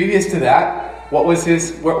 Previous to that, what was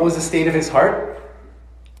the state of his heart?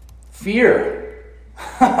 Fear.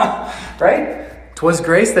 Right? 'Twas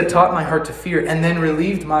grace that taught my heart to fear and then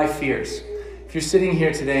relieved my fears. If you're sitting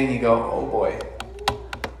here today and you go, oh boy,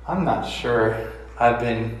 I'm not sure I've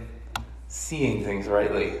been seeing things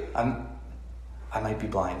rightly. I might be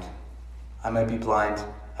blind. I might be blind.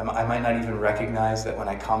 I might not even recognize that when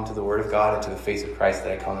I come to the Word of God and to the face of Christ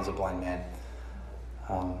that I come as a blind man.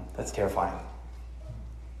 That's terrifying.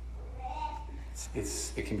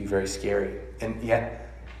 It can be very scary. And yet,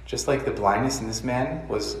 just like the blindness in this man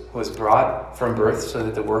was brought from birth so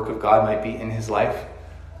that the work of God might be in his life,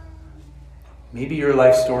 maybe your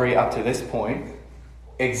life story up to this point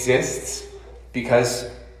exists because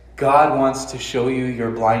God wants to show you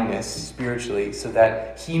your blindness spiritually so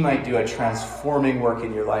that he might do a transforming work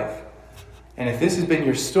in your life. And if this has been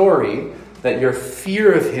your story, that your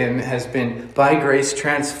fear of him has been, by grace,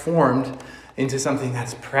 transformed into something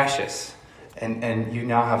that's precious, and you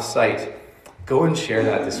now have sight, go and share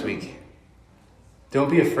that this week.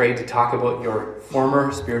 Don't be afraid to talk about your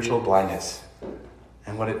former spiritual blindness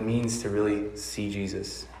and what it means to really see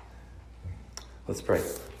Jesus. Let's pray.